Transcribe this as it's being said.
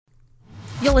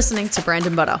You're listening to Brand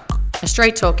and Butter, a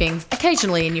straight-talking,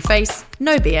 occasionally in your face,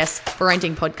 no BS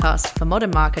branding podcast for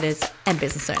modern marketers and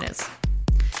business owners.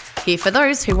 Here for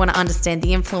those who want to understand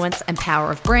the influence and power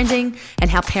of branding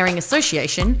and how pairing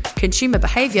association, consumer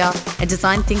behaviour, and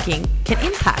design thinking can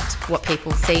impact what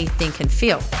people see, think, and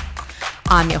feel.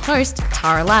 I'm your host,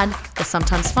 Tara Ladd, the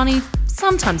sometimes funny,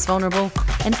 sometimes vulnerable,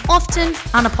 and often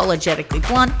unapologetically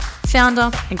blunt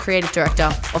founder and creative director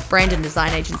of brand and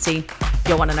design agency,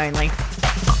 Your One and Only.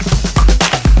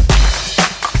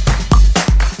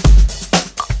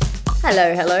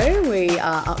 Hello. We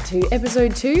are up to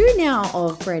episode 2 now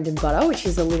of Brand and Butter, which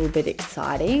is a little bit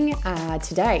exciting.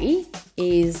 Today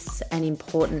is an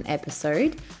important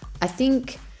episode. I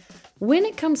think when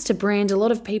it comes to brand, a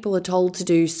lot of people are told to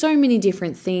do so many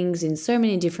different things in so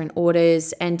many different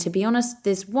orders. And to be honest,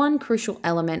 there's one crucial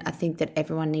element I think that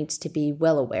everyone needs to be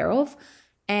well aware of.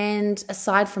 And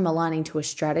aside from aligning to a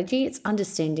strategy, it's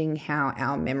understanding how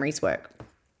our memories work.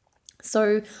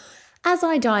 So as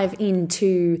I dive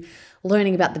into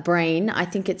learning about the brain, I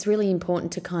think it's really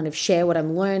important to kind of share what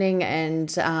I'm learning. And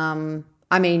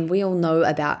we all know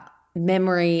about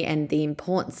memory and the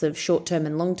importance of short-term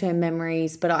and long-term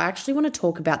memories, but I actually want to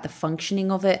talk about the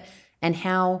functioning of it and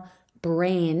how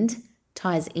brand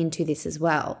ties into this as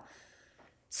well.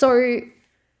 So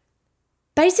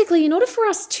basically, in order for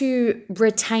us to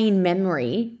retain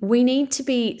memory, we need to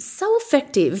be so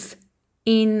effective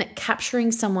in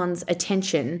capturing someone's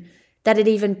attention that it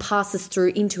even passes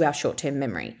through into our short-term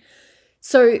memory.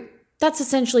 So that's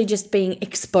essentially just being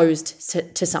exposed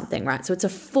to something, right? So it's a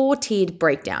 4-tiered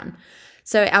breakdown.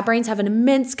 So our brains have an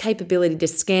immense capability to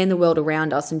scan the world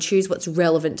around us and choose what's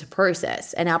relevant to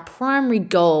process. And our primary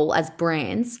goal as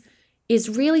brands is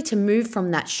really to move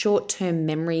from that short-term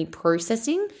memory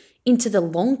processing into the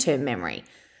long-term memory.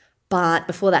 But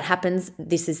before that happens,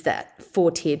 this is that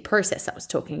 4-tiered process I was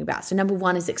talking about. So number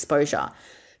 1 is exposure.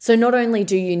 So not only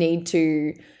do you need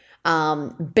to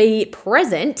be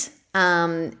present,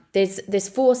 there's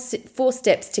four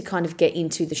steps to kind of get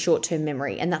into the short-term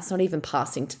memory, and that's not even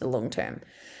passing to the long-term.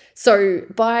 So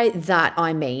by that,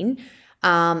 I mean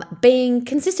being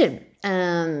consistent.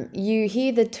 You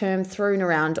hear the term thrown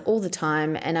around all the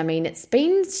time, and I mean, it's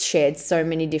been shared so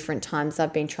many different times.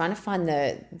 I've been trying to find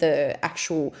the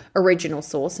actual original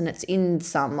source, and it's in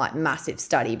some like massive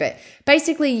study, but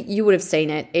basically you would have seen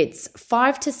it. It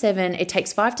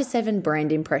takes 5 to 7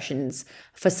 brand impressions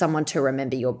for someone to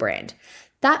remember your brand.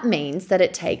 That means that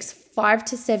it takes 5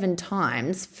 to 7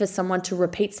 times for someone to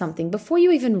repeat something before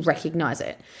you even recognize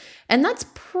it. And that's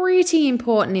pretty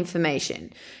important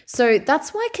information. So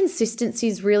that's why consistency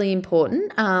is really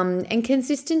important. And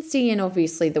consistency in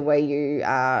obviously the way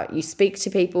you speak to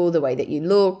people, the way that you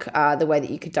look, the way that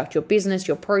you conduct your business,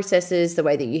 your processes, the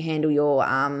way that you handle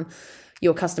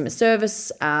your customer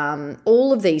service,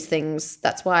 all of these things.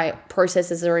 That's why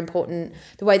processes are important.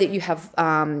 The way that you have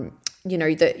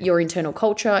that your internal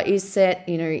culture is set.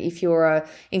 If you're a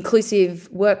inclusive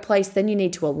workplace, then you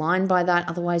need to align by that.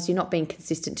 Otherwise, you're not being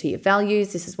consistent to your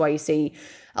values. This is why you see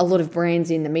a lot of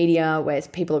brands in the media where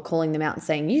people are calling them out and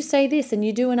saying, you say this and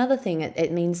you do another thing.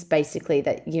 It means basically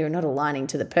that you're not aligning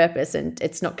to the purpose and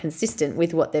it's not consistent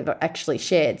with what they've actually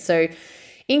shared. So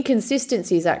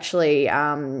inconsistencies actually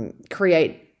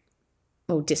create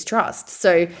distrust.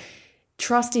 So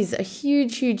trust is a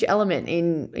huge element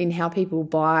in how people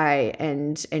buy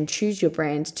and choose your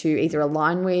brand to either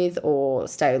align with or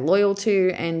stay loyal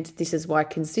to. And this is why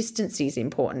consistency is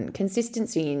important.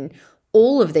 Consistency in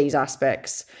all of these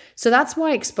aspects. So that's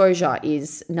why exposure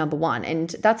is number 1. And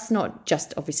that's not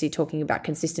just obviously talking about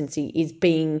consistency, is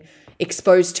being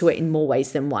exposed to it in more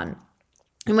ways than one.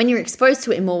 And when you're exposed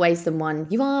to it in more ways than one,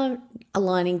 you are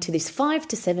aligning to this 5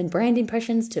 to 7 brand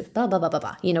impressions to blah, blah, blah, blah,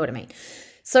 blah. You know what I mean?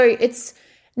 So it's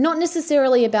not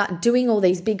necessarily about doing all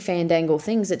these big fandangle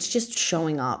things. It's just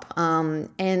showing up.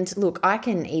 And look, I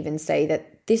can even say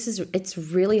that it's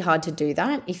really hard to do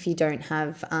that if you don't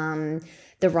have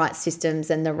the right systems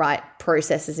and the right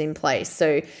processes in place.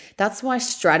 So that's why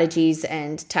strategies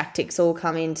and tactics all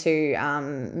come into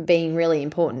being really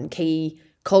important key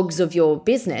cogs of your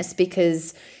business,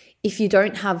 because if you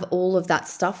don't have all of that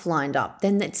stuff lined up,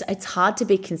 then it's hard to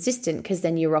be consistent, because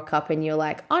then you rock up and you're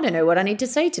like, I don't know what I need to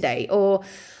say today, or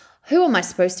who am I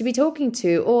supposed to be talking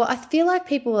to? Or I feel like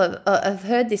people have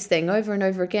heard this thing over and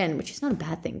over again, which is not a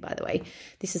bad thing, by the way.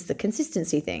 This is the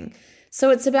consistency thing. So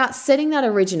it's about setting that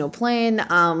original plan,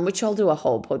 which I'll do a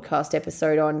whole podcast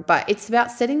episode on, but it's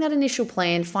about setting that initial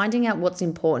plan, finding out what's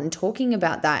important, talking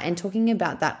about that and talking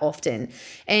about that often.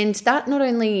 And that not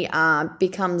only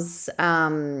becomes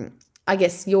I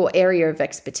guess, your area of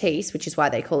expertise, which is why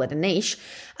they call it a niche.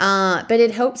 But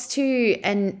it helps for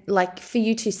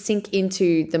you to sink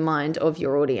into the mind of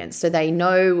your audience so they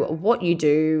know what you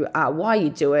do, why you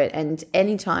do it, and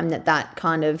anytime that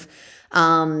kind of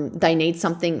they need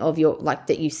something of your, like,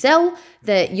 that you sell,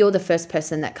 that you're the first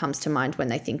person that comes to mind when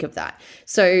they think of that.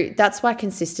 So that's why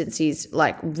consistency is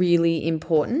like really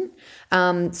important.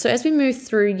 So as we move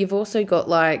through, you've also got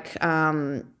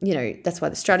that's why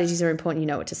the strategies are important. You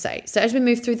know what to say. So as we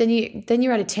move through, then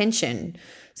you're at attention.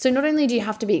 So not only do you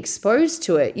have to be exposed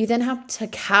to it, you then have to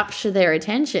capture their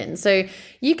attention. So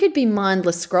you could be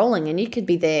mindless scrolling and you could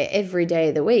be there every day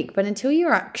of the week, but until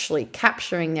you're actually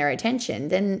capturing their attention,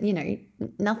 then,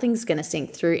 nothing's going to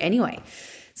sink through anyway.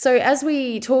 So as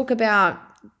we talk about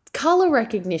color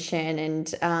recognition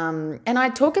and I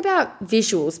talk about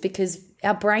visuals, because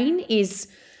our brain is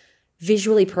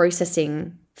visually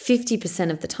processing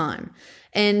 50% of the time.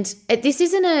 And this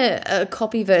isn't a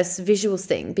copy versus visuals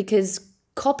thing, because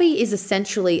copy is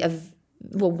essentially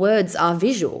words are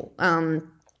visual.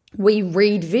 We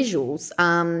read visuals.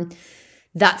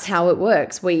 That's how it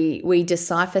works. We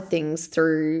decipher things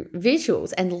through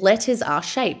visuals, and letters are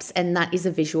shapes, and that is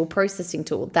a visual processing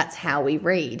tool. That's how we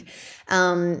read.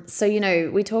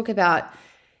 We talk about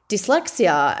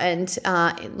dyslexia, and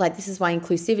this is why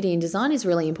inclusivity in design is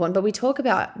really important. But we talk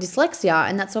about dyslexia,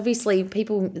 and that's obviously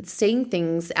people seeing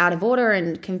things out of order,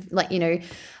 and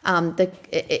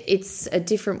it's a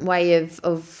different way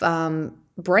of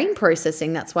brain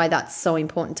processing. That's why that's so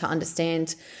important to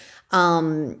understand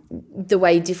the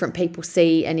way different people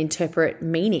see and interpret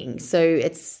meaning. So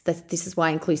this is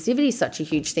why inclusivity is such a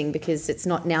huge thing, because it's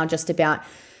not now just about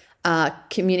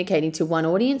communicating to one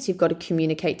audience. You've got to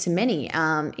communicate to many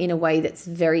in a way that's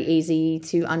very easy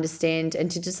to understand and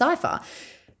to decipher.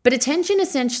 But attention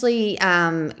essentially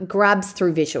grabs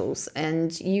through visuals,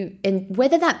 and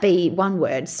whether that be one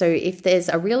word. So if there's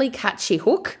a really catchy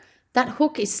hook, that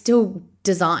hook is still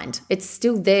designed. It's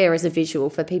still there as a visual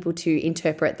for people to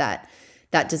interpret that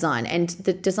design. And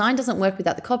the design doesn't work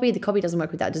without the copy doesn't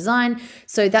work without design.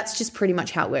 So that's just pretty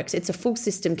much how it works. It's a full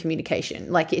system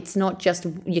communication. Like, it's not just,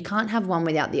 you can't have one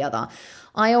without the other.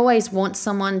 I always want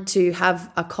someone to have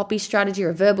a copy strategy or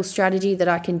a verbal strategy that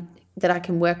I can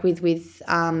work with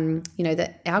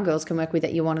that our girls can work with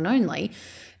at Your One and Only,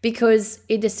 because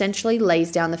it essentially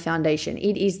lays down the foundation.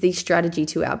 It is the strategy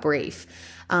to our brief.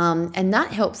 And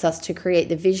that helps us to create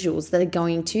the visuals that are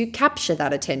going to capture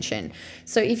that attention.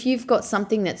 So if you've got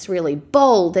something that's really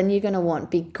bold, then you're going to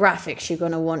want big graphics. You're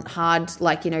going to want hard,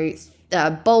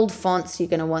 bold fonts. You're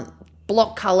going to want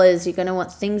block colors. You're going to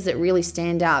want things that really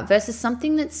stand out, versus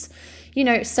something that's,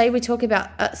 say we talk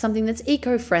about something that's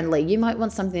eco-friendly. You might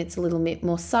want something that's a little bit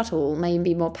more subtle,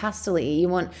 maybe more pastel-y. You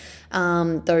want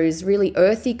those really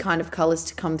earthy kind of colors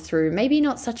to come through. Maybe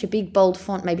not such a big, bold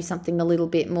font, maybe something a little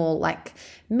bit more like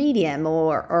medium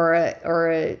or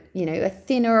a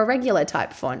thin or a regular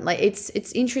type font. Like,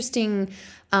 it's interesting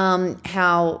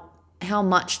how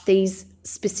much these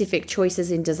specific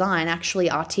choices in design actually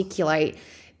articulate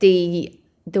the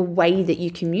way that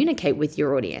you communicate with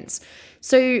your audience.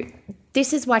 So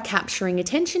this is why capturing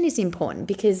attention is important,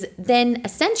 because then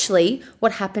essentially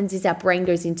what happens is our brain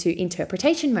goes into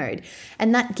interpretation mode,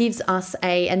 and that gives us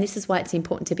and this is why it's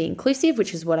important to be inclusive,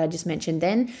 which is what I just mentioned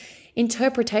then.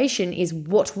 Interpretation is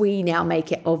what we now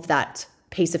make it of that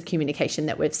piece of communication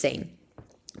that we've seen.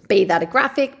 Be that a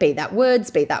graphic, be that words,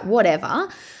 be that whatever.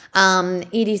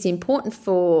 It is important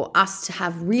for us to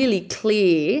have really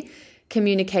clear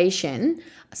communication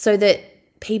so that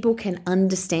people can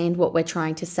understand what we're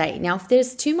trying to say. Now, if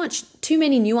there's too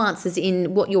many nuances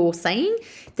in what you're saying,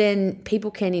 then people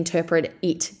can interpret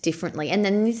it differently. And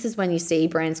then this is when you see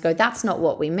brands go, that's not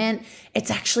what we meant.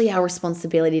 It's actually our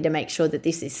responsibility to make sure that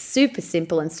this is super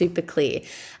simple and super clear.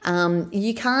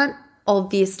 You can't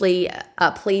obviously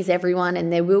please everyone,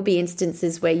 and there will be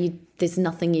instances where there's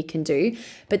nothing you can do.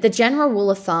 But the general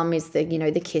rule of thumb is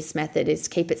the KISS method is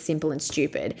keep it simple and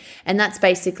stupid. And that's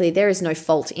basically, there is no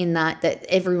fault in that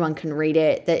everyone can read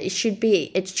it, that it should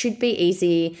be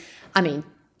easy. I mean,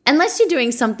 unless you're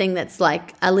doing something that's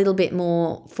like a little bit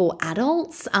more for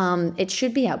adults, it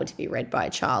should be able to be read by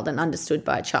a child and understood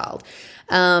by a child.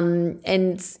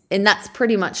 And that's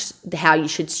pretty much how you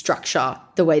should structure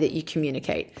the way that you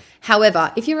communicate.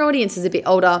 However, if your audience is a bit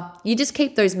older, you just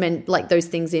keep those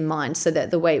things in mind, so that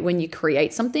the way when you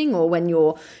create something or when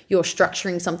you're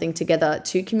structuring something together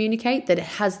to communicate, that it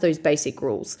has those basic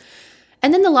rules.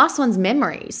 And then the last one's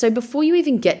memory. So before you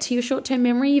even get to your short-term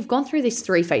memory, you've gone through this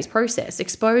 3-phase process: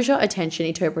 exposure, attention,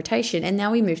 interpretation, and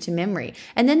now we move to memory.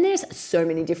 And then there's so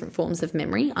many different forms of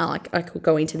memory. I could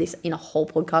go into this in a whole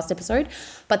podcast episode,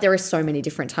 but there are so many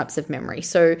different types of memory.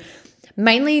 So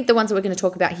mainly the ones that we're going to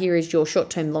talk about here is your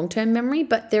short-term, long-term memory,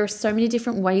 but there are so many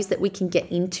different ways that we can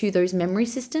get into those memory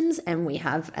systems. And we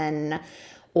have an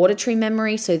auditory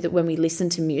memory, so that when we listen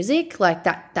to music, like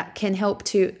that can help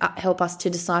us to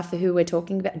decipher who we're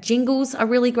talking about. Jingles are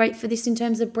really great for this in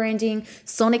terms of branding.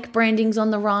 Sonic branding's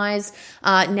on the rise.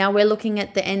 Now we're looking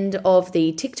at the end of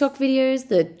the TikTok videos,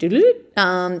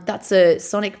 that's a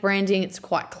sonic branding. It's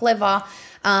quite clever.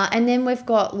 And then we've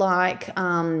got like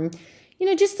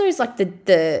just those like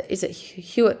the is it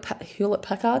Hewlett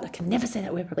Packard? I can never say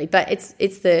that word properly, but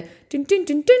it's the dun dun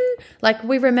dun dun. Like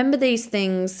we remember these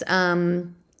things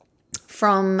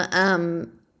from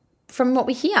what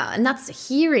we hear, and that's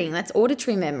hearing, that's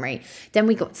auditory memory. Then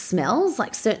we got smells,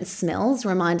 like certain smells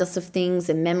remind us of things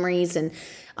and memories. And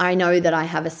I know that I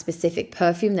have a specific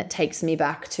perfume that takes me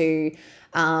back to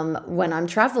when I'm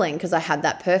traveling, because I had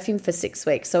that perfume for 6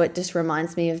 weeks. So it just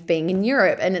reminds me of being in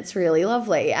Europe, and it's really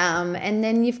lovely. And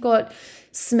then you've got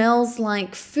smells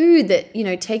like food that,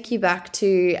 take you back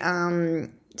to, I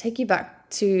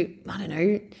don't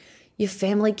know, your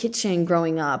family kitchen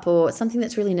growing up, or something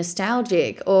that's really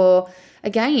nostalgic, or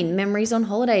again, memories on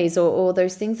holidays, or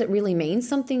those things that really mean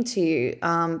something to you.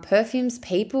 Perfumes,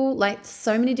 people, like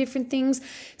so many different things.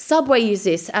 Subway use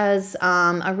this as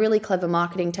a really clever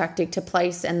marketing tactic to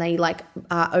place, and they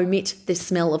omit the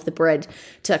smell of the bread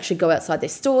to actually go outside their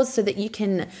stores so that you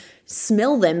can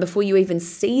smell them before you even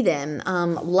see them.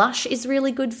 Lush is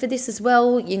really good for this as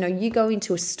well. You go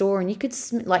into a store and you could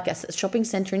like a shopping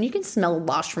center, and you can smell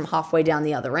Lush from halfway down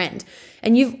the other end,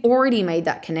 and you've already made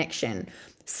that connection.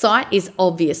 Sight is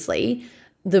obviously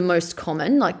the most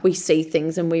common, like we see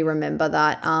things and we remember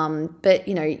that. But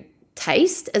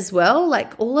taste as well,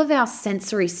 like all of our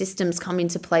sensory systems come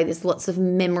into play. There's lots of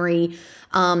memory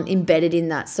embedded in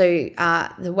that. So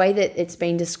the way that it's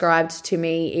been described to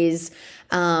me is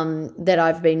that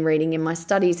I've been reading in my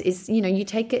studies is, you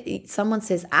take it, someone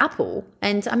says apple,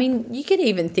 and I mean, you could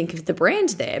even think of the brand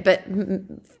there, but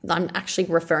I'm actually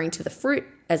referring to the fruit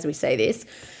as we say this.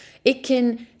 It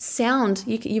can sound,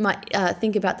 you might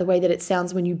think about the way that it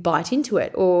sounds when you bite into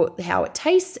it, or how it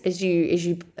tastes as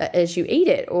you eat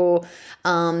it, or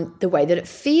the way that it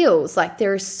feels. Like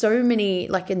there are so many,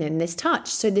 and then there's touch.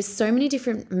 So there's so many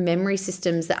different memory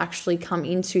systems that actually come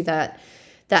into that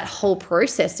whole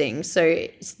processing. So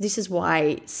this is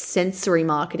why sensory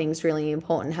marketing is really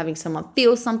important. Having someone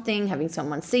feel something, having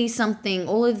someone see something,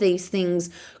 all of these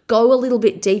things go a little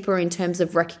bit deeper in terms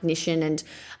of recognition. And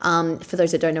for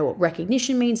those that don't know what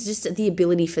recognition means, just the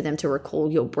ability for them to recall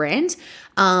your brand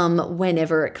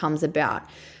whenever it comes about.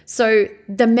 So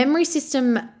the memory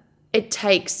system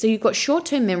so you've got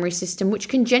short-term memory system, which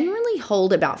can generally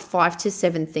hold about 5 to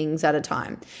 7 things at a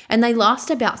time, and they last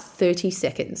about 30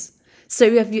 seconds.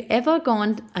 So have you ever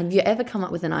come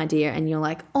up with an idea and you're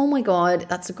like, oh my God,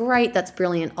 that's great, that's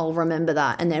brilliant, I'll remember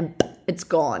that, and then it's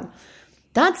gone?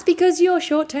 That's because your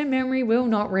short-term memory will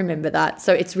not remember that.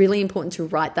 So it's really important to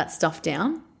write that stuff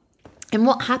down. And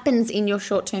what happens in your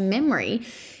short-term memory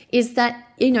is that,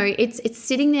 it's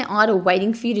sitting there idle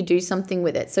waiting for you to do something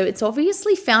with it. So it's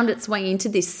obviously found its way into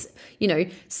this,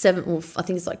 7, or I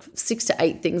think it's like 6 to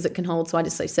 8 things it can hold. So I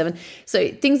just say 7. So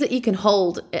things that you can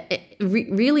hold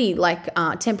really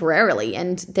temporarily.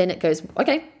 And then it goes,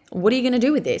 okay, what are you going to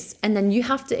do with this? And then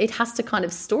it has to kind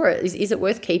of store it. Is it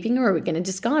worth keeping, or are we going to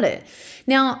discard it?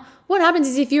 Now, what happens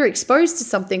is if you're exposed to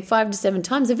something 5 to 7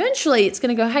 times, eventually it's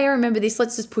going to go, hey, I remember this.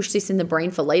 Let's just push this in the brain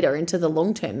for later into the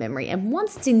long-term memory. And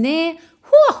once it's in there,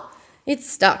 it's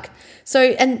stuck. So,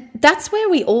 and that's where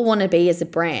we all want to be as a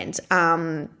brand,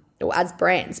 or as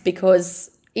brands,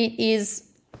 because it is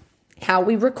how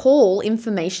we recall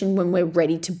information when we're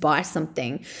ready to buy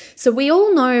something. So we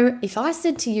all know, if I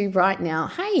said to you right now,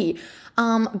 hey,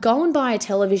 go and buy a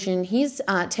television, here's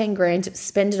 10 grand,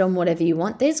 spend it on whatever you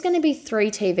want, there's going to be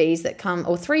 3 TVs that come,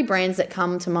 or 3 brands that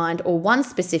come to mind, or one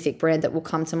specific brand that will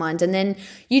come to mind. And then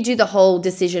you do the whole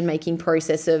decision-making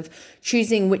process of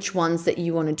choosing which ones that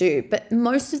you want to do. But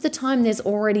most of the time, there's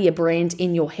already a brand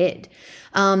in your head.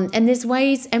 And there's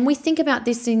ways, and we think about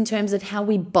this in terms of how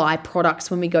we buy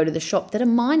products when we go to the shop, that are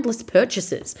mindless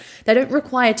purchases. They don't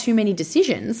require too many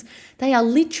decisions. They are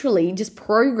literally just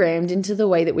programmed into the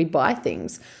way that we buy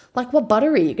things. Like, what butter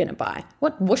are you going to buy?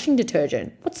 What washing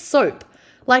detergent? What soap?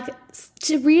 Like,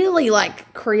 to really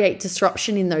like create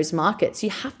disruption in those markets, you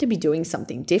have to be doing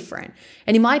something different.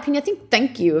 And in my opinion, I think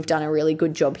Thank You have done a really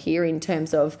good job here in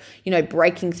terms of,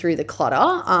 breaking through the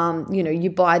clutter. You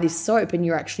buy this soap and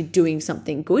you're actually doing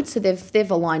something good. So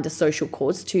they've aligned a social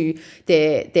cause to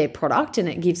their product, and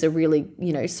it gives a really,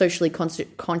 socially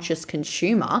conscious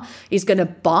consumer is going to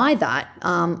buy that,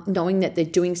 knowing that they're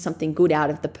doing something good out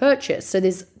of the purchase. So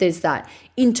there's that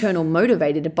internal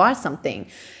motivator to buy something.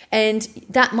 And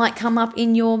that might come up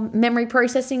in your memory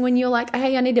processing when you're like,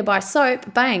 hey, I need to buy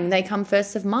soap. Bang, they come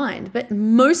first of mind. But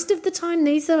most of the time,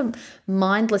 these are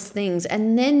mindless things.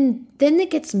 And then it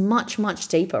gets much, much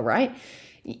deeper, right?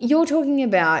 You're talking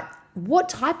about what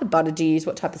type of butter do you use?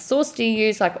 What type of sauce do you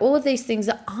use? Like all of these things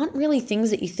that aren't really things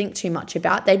that you think too much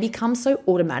about. They become so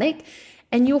automatic.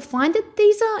 And you'll find that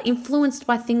these are influenced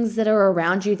by things that are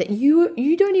around you that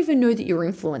you don't even know that you're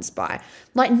influenced by.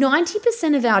 Like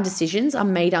 90% of our decisions are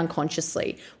made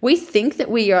unconsciously. We think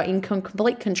that we are in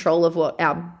complete control of what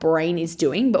our brain is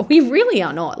doing, but we really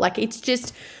are not. Like it's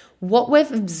just what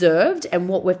we've observed and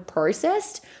what we've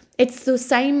processed. It's the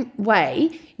same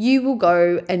way you will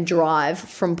go and drive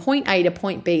from point A to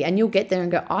point B, and you'll get there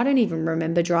and go, I don't even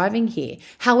remember driving here.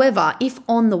 However, if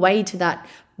on the way to that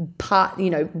part,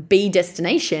 B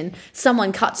destination,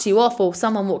 someone cuts you off or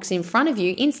someone walks in front of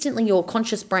you, instantly your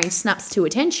conscious brain snaps to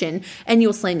attention and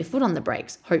you'll slam your foot on the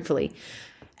brakes, hopefully.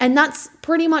 And that's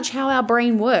pretty much how our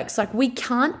brain works. Like we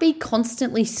can't be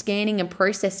constantly scanning and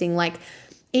processing. Like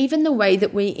even the way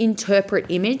that we interpret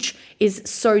image is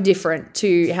so different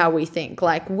to how we think.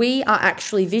 Like we are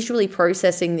actually visually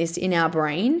processing this in our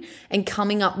brain and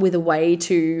coming up with a way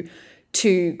to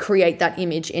create that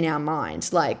image in our mind.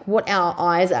 Like what our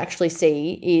eyes actually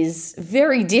see is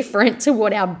very different to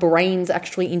what our brains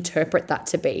actually interpret that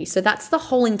to be. So that's the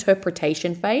whole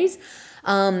interpretation phase.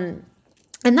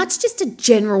 And that's just a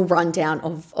general rundown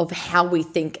of how we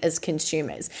think as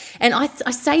consumers. And I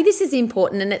say this is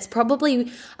important, and it's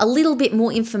probably a little bit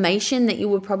more information that you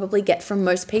would probably get from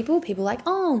most people. People like,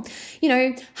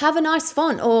 have a nice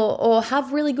font or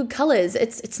have really good colors.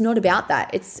 It's not about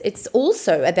that. It's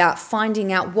also about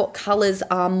finding out what colors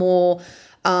are more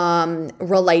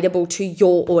relatable to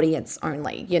your audience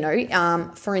only.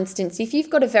 For instance, if you've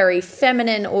got a very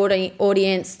feminine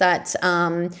audience that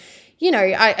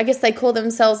I guess they call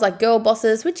themselves like girl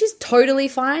bosses, which is totally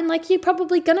fine. Like you're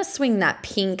probably going to swing that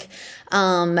pink,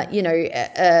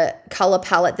 a color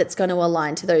palette that's going to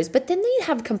align to those. But then you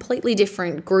have a completely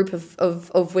different group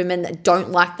of women that don't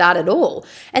like that at all.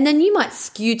 And then you might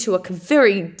skew to a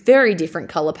very, very different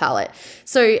color palette.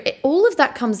 So all of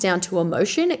that comes down to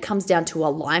emotion. It comes down to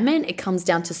alignment. It comes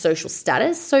down to social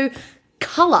status. So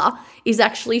color is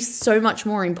actually so much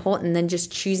more important than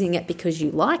just choosing it because you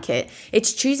like it.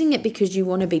 It's choosing it because you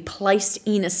want to be placed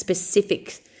in a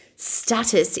specific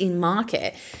status in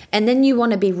market, and then you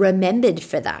want to be remembered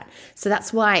for that. So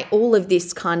that's why all of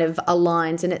this kind of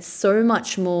aligns, and it's so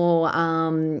much more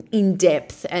in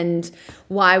depth, and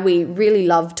why we really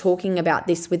love talking about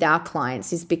this with our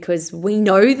clients is because we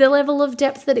know the level of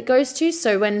depth that it goes to.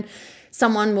 So when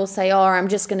someone will say, I'm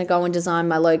just going to go and design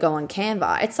my logo on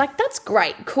Canva. It's like, that's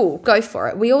great, cool, go for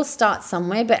it. We all start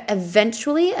somewhere, but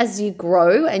eventually as you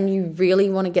grow and you really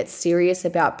want to get serious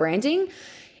about branding,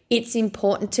 it's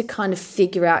important to kind of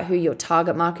figure out who your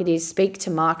target market is, speak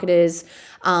to marketers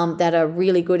that are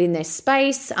really good in their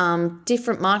space.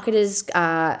 Different marketers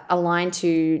align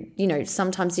to,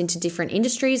 sometimes into different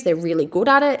industries. They're really good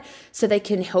at it. So they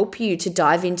can help you to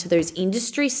dive into those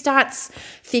industry stats,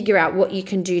 figure out what you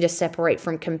can do to separate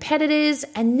from competitors.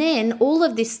 And then all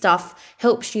of this stuff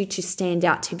helps you to stand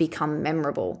out, to become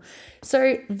memorable.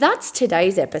 So that's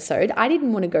today's episode. I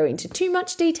didn't want to go into too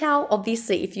much detail.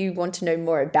 Obviously, if you want to know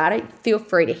more about it, feel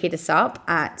free to hit us up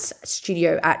at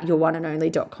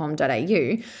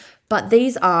studio@youroneandonly.com.au. But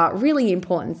these are really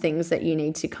important things that you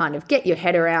need to kind of get your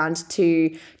head around to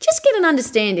just get an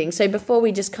understanding. So before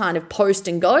we just kind of post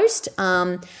and ghost,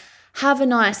 have a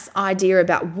nice idea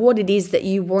about what it is that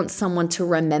you want someone to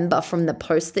remember from the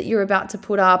post that you're about to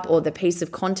put up, or the piece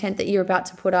of content that you're about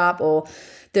to put up, or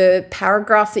the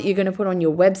paragraph that you're going to put on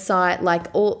your website. Like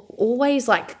always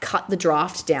like cut the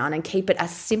draft down and keep it as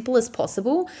simple as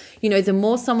possible. The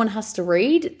more someone has to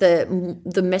read,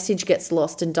 the message gets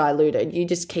lost and diluted. You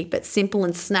just keep it simple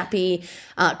and snappy.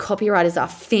 Copywriters are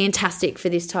fantastic for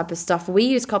this type of stuff. We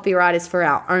use copywriters for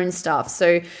our own stuff.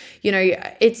 So,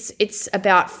 it's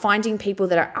about finding people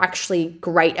that are actually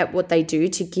great at what they do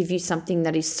to give you something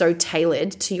that is so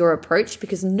tailored to your approach,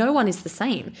 because no one is the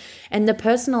same. And the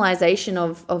personalization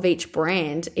of each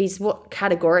brand is what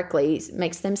categorically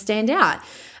makes them stand out,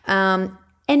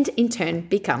 and in turn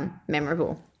become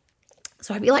memorable.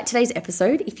 So I hope you liked today's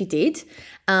episode. If you did,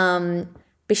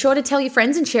 be sure to tell your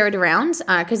friends and share it around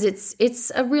because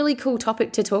it's a really cool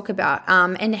topic to talk about.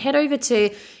 And head over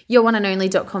to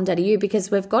youroneandonly.com.au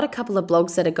because we've got a couple of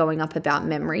blogs that are going up about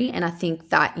memory, and I think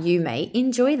that you may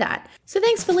enjoy that. So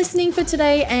thanks for listening for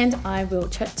today, and I will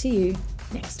chat to you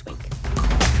next week.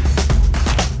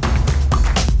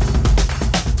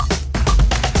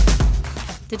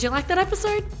 Did you like that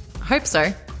episode? I hope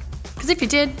so. Because if you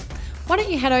did, why don't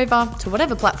you head over to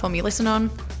whatever platform you listen on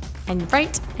and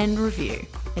rate and review.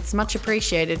 It's much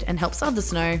appreciated and helps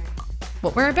others know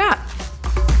what we're about.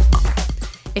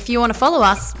 If you want to follow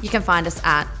us, you can find us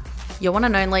at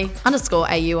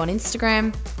youroneandonly_AU on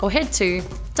Instagram or head to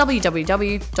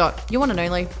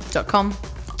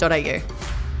www.youroneandonly.com.au.